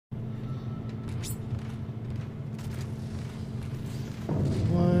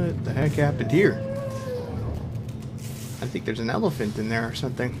What the heck happened here? I think there's an elephant in there or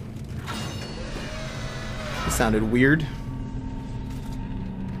something. It sounded weird.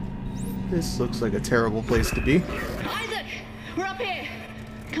 This looks like a terrible place to be. Isaac! We're up here!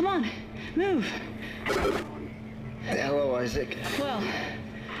 Come on, move! Hello, Isaac. Well,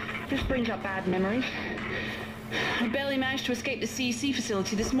 this brings up bad memories. I barely managed to escape the CEC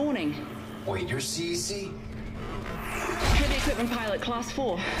facility this morning. Wait, you're CEC? Heavy equipment pilot, class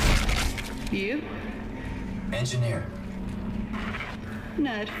 4. You? Engineer.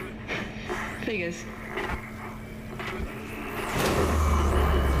 Nerd. Figures.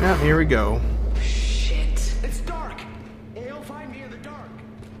 Now, here we go. Shit. It's dark. He'll find me in the dark.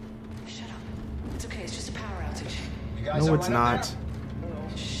 Shut up. It's okay, it's just a power outage. You guys No, all it's right up not.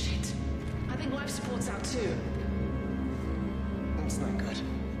 there? Shit. I think life support's out too. That's not good.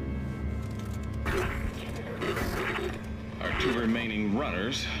 Our two remaining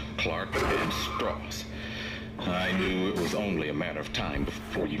runners, Clark and Strauss. I knew it was only a matter of time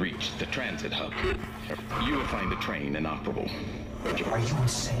before you reached the transit hub. You will find the train inoperable. Are you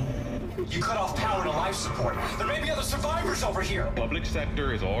insane? You cut off power to life support. There may be other survivors over here. Public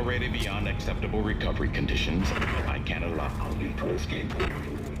sector is already beyond acceptable recovery conditions. I can't allow you to escape.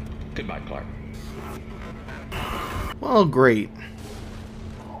 Goodbye, Clark. Well, great.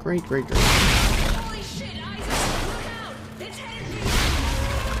 Great, great, great. Holy shit, Isaac! Look out! It's headed for you!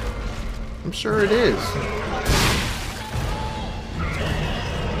 I'm sure it is.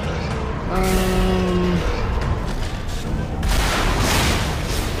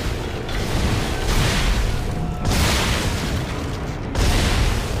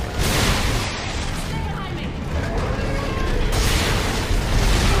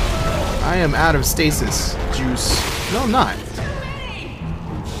 I am out of stasis juice. No, I'm not.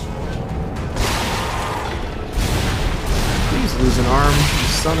 Please lose an arm, you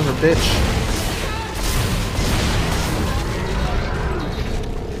son of a bitch.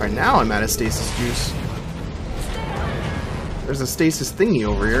 Right now I'm out of stasis juice. There's a stasis thingy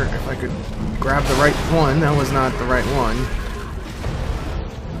over here. If I could grab the right one. That was not the right one.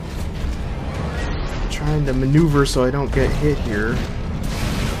 I'm trying to maneuver so I don't get hit here.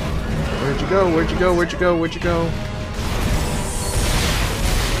 Where'd you go? Where'd you go? Where'd you go? Where'd you go?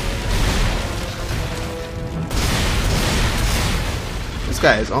 This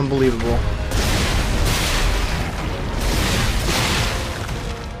guy is unbelievable.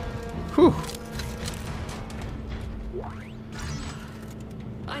 Whew.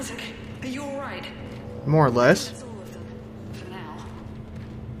 Isaac, are you alright? More or less. That's all of them. For now.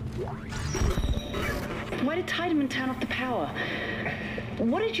 Why did Tiedemann turn off the power?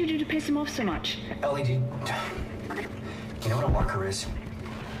 What did you do to piss him off so much? Ellie, do you know what a marker is?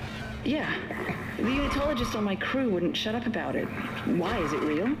 Yeah. The unitologist on my crew wouldn't shut up about it. Why? Is it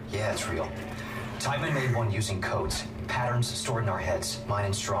real? Yeah, it's real. Tiedemann made one using codes, patterns stored in our heads, mine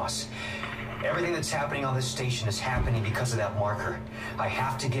and Strauss. Everything that's happening on this station is happening because of that marker. I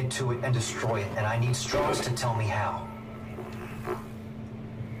have to get to it and destroy it, and I need Strauss to tell me how.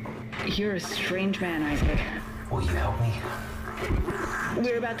 You're a strange man, Isaac. Will you help me?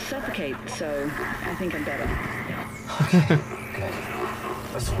 We're about to suffocate, so I think I'm better. Okay, good.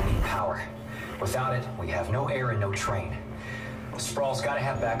 Listen, we need power. Without it, we have no air and no train. Sprawl's gotta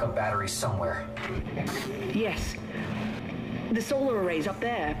have backup batteries somewhere. Yes. The solar array's up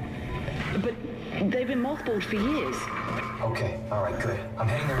there. But they've been mothballed for years. Okay, alright, good. I'm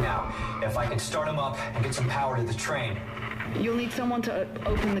heading there now. If I can start them up and get some power to the train. You'll need someone to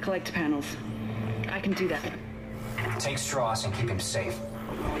open the collector panels. I can do that. Take Strauss and keep him safe.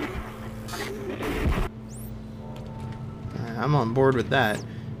 I'm on board with that.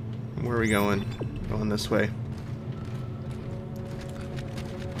 Where are we going? Going this way.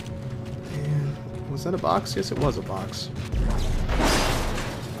 And was that a box? Yes, it was a box.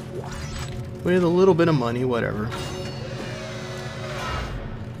 With a little bit of money, whatever.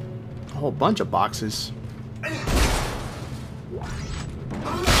 A whole bunch of boxes.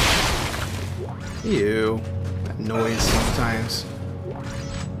 Ew. That noise sometimes.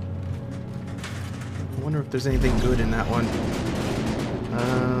 I wonder if there's anything good in that one.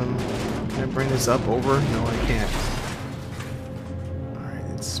 Can I bring this up over? No, I can't. Alright,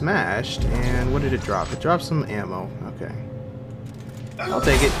 it's smashed. And what did it drop? It dropped some ammo. Okay. I'll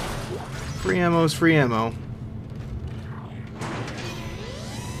take it. Free ammo is free ammo.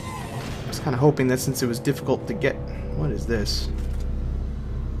 I was kind of hoping that since it was difficult to get... What is this?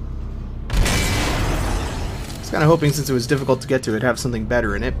 I was kind of hoping since it was difficult to get to, it'd have something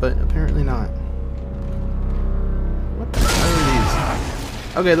better in it, but apparently not. What the hell are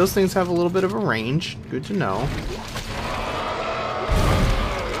these? Okay, those things have a little bit of a range. Good to know.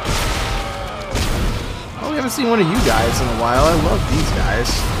 we haven't seen one of you guys in a while. I love these guys.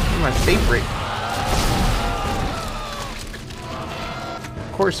 They're my favorite.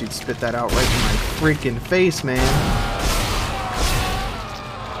 Of course you'd spit that out right in my freaking face, man.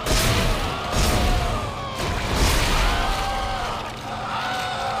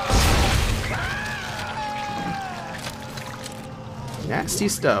 Nasty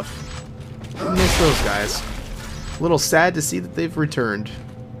stuff. I miss those guys. A little sad to see that they've returned.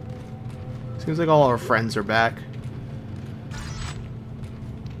 Seems like all our friends are back.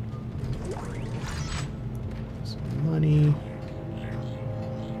 Some money.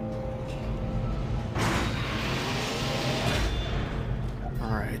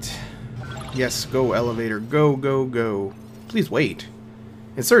 Alright. Yes, go elevator. Go, go, go. Please wait.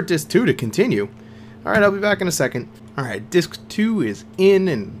 Insert disc 2 to continue. Alright, I'll be back in a second. Alright, disc 2 is in,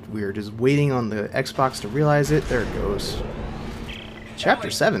 and we're just waiting on the Xbox to realize it. There it goes.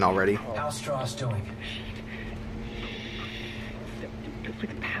 Chapter 7 already. How's Strauss doing? With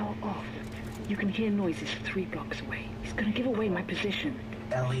the power off, you can hear noises 3 blocks away. He's gonna give away my position.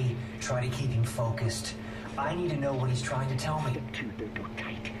 Ellie, try to keep him focused. I need to know what he's trying to tell me. The 2 will go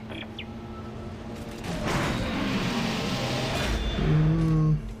tight.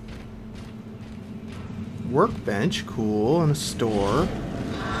 Workbench, cool, and a store.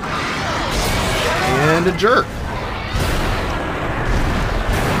 And a jerk.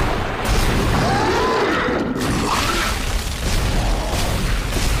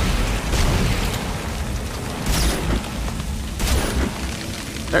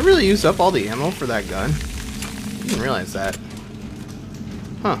 Did I really use up all the ammo for that gun? I didn't realize that.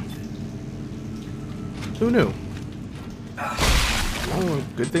 Huh. Who knew? Oh,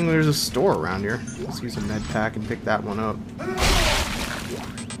 good thing there's a store around here. Let's use a med pack and pick that one up.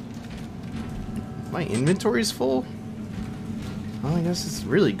 My inventory's full? Well, I guess it's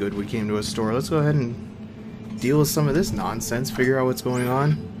really good we came to a store. Let's go ahead and deal with some of this nonsense, figure out what's going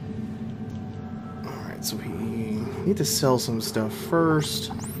on. Alright, so we need to sell some stuff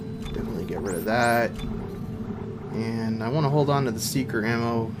first. Definitely get rid of that. And I want to hold on to the seeker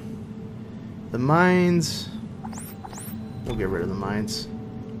ammo. The mines... We'll get rid of the mines.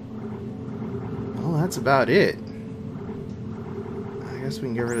 Well, that's about it. I guess we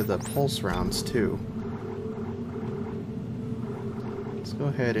can get rid of the pulse rounds too. Let's go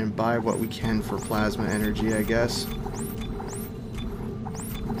ahead and buy what we can for plasma energy, I guess.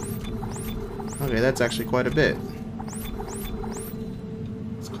 Okay, that's actually quite a bit.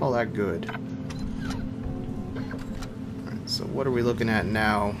 Let's call that good. Alright, so what are we looking at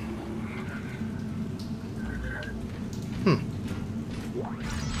now?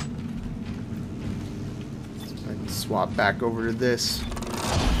 Swap back over to this.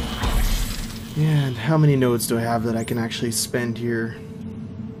 And how many nodes do I have that I can actually spend here?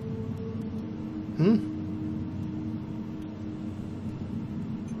 I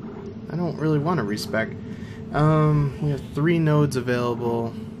don't really want to respec. We have 3 nodes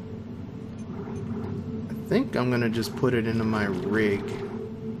available. I think I'm gonna just put it into my rig.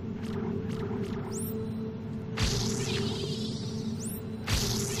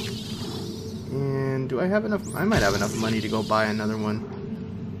 And do I have enough? I might have enough money to go buy another one.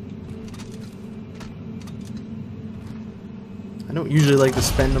 I don't usually like to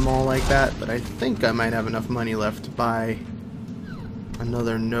spend them all like that, but I think I might have enough money left to buy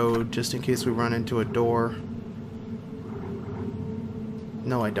another node just in case we run into a door.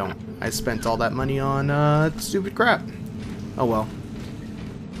 No, I don't. I spent all that money on stupid crap. Oh well.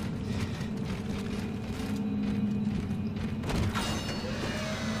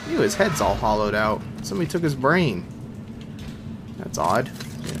 Ew, his head's all hollowed out. Somebody took his brain. That's odd.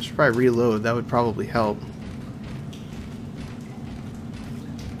 Yeah, I should probably reload. That would probably help.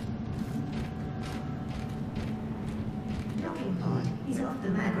 Docking pod is off the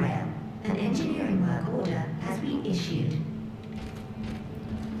mag rail. An engineering work order has been issued.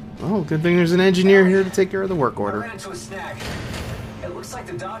 Oh, good thing there's an engineer here to take care of the work I order. ran into a snag. It looks like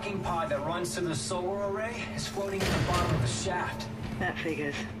the docking pod that runs to the solar array is floating at the bottom of the shaft. That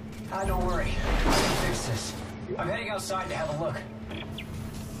figures. Don't worry. I can fix this. I'm heading outside to have a look.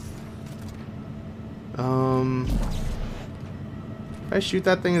 If I shoot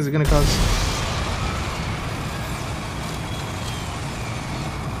that thing, is it gonna cause...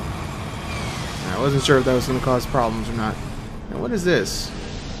 I wasn't sure if that was gonna cause problems or not. Now, what is this?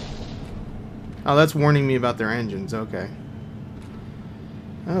 Oh, that's warning me about their engines. Okay.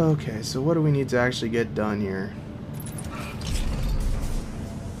 Okay, so what do we need to actually get done here?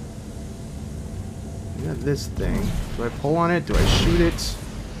 We got this thing. Do I pull on it? Do I shoot it?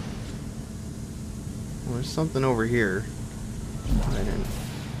 Well, there's something over here. I didn't.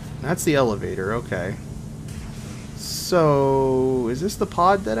 That's the elevator. Okay. So, is this the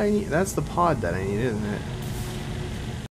pod that I need? That's the pod that I need, isn't it?